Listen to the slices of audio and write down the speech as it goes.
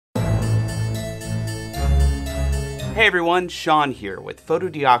Hey everyone, Sean here with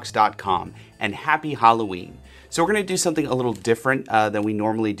Fotodiox.com, and happy Halloween. So we're going to do something a little different than we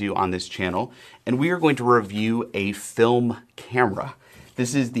normally do on this channel, and we are going to review a film camera.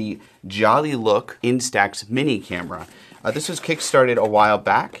 This is the Jollylook Instax mini camera. This was kickstarted a while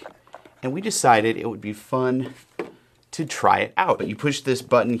back, and we decided it would be fun to try it out. But you push this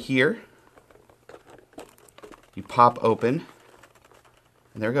button here, you pop open,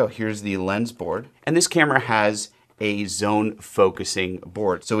 and there we go. Here's the lens board. And this camera has a zone focusing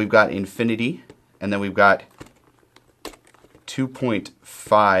board. So we've got infinity, and then we've got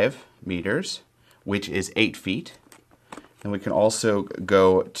 2.5 meters, which is 8 feet. And we can also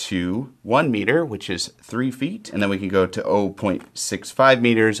go to 1 meter, which is 3 feet. And then we can go to 0.65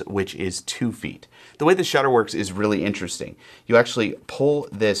 meters, which is 2 feet. The way the shutter works is really interesting. You actually pull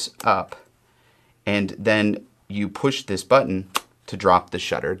this up, and then you push this button to drop the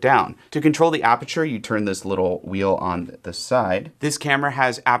shutter down. To control the aperture, you turn this little wheel on the side. This camera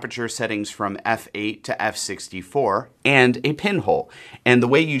has aperture settings from f8 to f64 and a pinhole. And the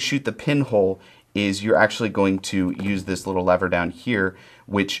way you shoot the pinhole is you're actually going to use this little lever down here,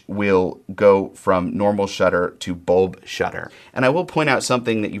 which will go from normal shutter to bulb shutter. And I will point out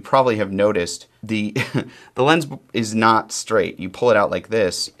something that you probably have noticed. The lens is not straight. You pull it out like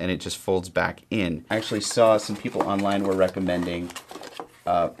this and it just folds back in. I actually saw some people online were recommending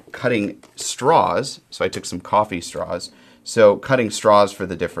cutting straws. So I took some coffee straws. So cutting straws for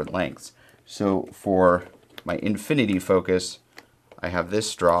the different lengths. So for my infinity focus, I have this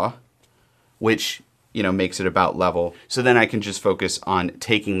straw, which makes it about level. So then I can just focus on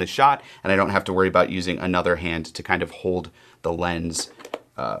taking the shot, and I don't have to worry about using another hand to kind of hold the lens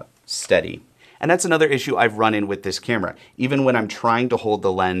steady. And that's another issue I've run in with this camera. Even when I'm trying to hold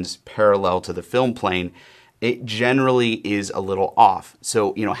the lens parallel to the film plane, it generally is a little off.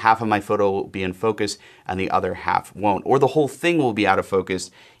 So, half of my photo will be in focus and the other half won't. Or the whole thing will be out of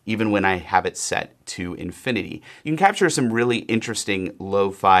focus even when I have it set to infinity. You can capture some really interesting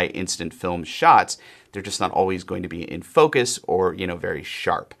lo-fi instant film shots. They're just not always going to be in focus or, very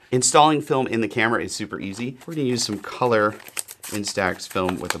sharp. Installing film in the camera is super easy. We're gonna use some color Instax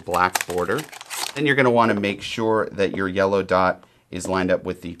film with a black border. Then you're gonna wanna make sure that your yellow dot is lined up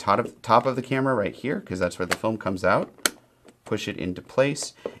with the top of the camera right here, because that's where the film comes out. Push it into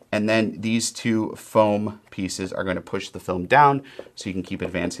place. And then these two foam pieces are going to push the film down so you can keep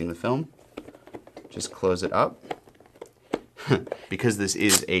advancing the film. Just close it up. Because this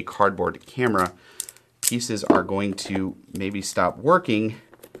is a cardboard camera, pieces are going to maybe stop working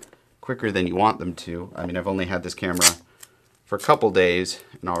quicker than you want them to. I mean, I've only had this camera for a couple days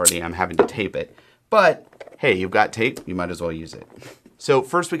and already I'm having to tape it. But hey, you've got tape, you might as well use it. So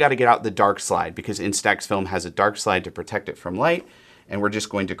first we got to get out the dark slide, because Instax film has a dark slide to protect it from light. And we're just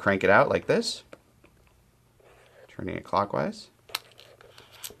going to crank it out like this, turning it clockwise.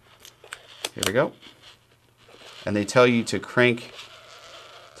 Here we go. And they tell you to crank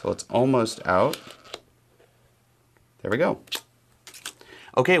till it's almost out. There we go.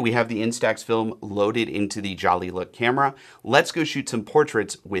 Okay, we have the Instax film loaded into the Jollylook camera. Let's go shoot some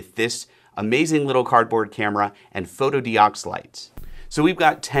portraits with this amazing little cardboard camera and Fotodiox lights. So we've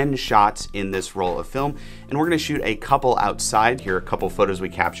got 10 shots in this roll of film, and we're gonna shoot a couple outside. Here are a couple photos we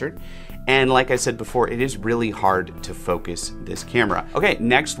captured. And like I said before, it is really hard to focus this camera. Okay,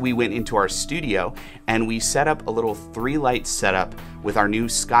 next we went into our studio and we set up a little 3-light setup with our new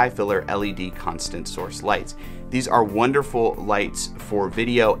Skyfiller LED constant source lights. These are wonderful lights for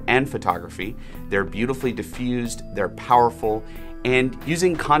video and photography. They're beautifully diffused, they're powerful, and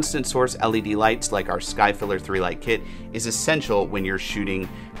using constant source LED lights like our Skyfiller 3-light kit is essential when you're shooting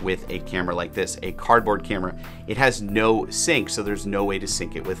with a camera like this, a cardboard camera. It has no sync, so there's no way to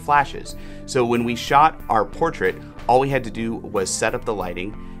sync it with flashes. So when we shot our portrait, all we had to do was set up the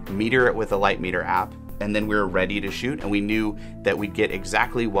lighting, meter it with a light meter app, and then we were ready to shoot, and we knew that we'd get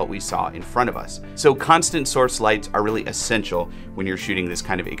exactly what we saw in front of us. So constant source lights are really essential when you're shooting this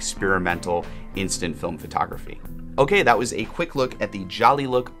kind of experimental instant film photography. Okay, that was a quick look at the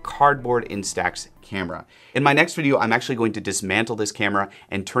Jollylook cardboard Instax camera. In my next video, I'm actually going to dismantle this camera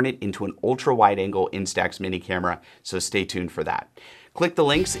and turn it into an ultra wide angle Instax mini camera, so stay tuned for that. Click the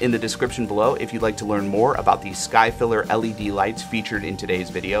links in the description below if you'd like to learn more about the Skyfiller LED lights featured in today's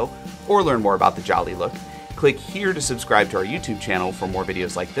video, or learn more about the Jollylook. Click here to subscribe to our YouTube channel for more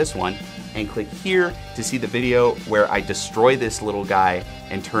videos like this one, and click here to see the video where I destroy this little guy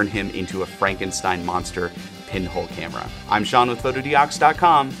and turn him into a Frankenstein monster pinhole camera. I'm Sean with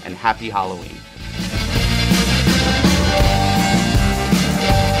Fotodiox.com, and happy Halloween.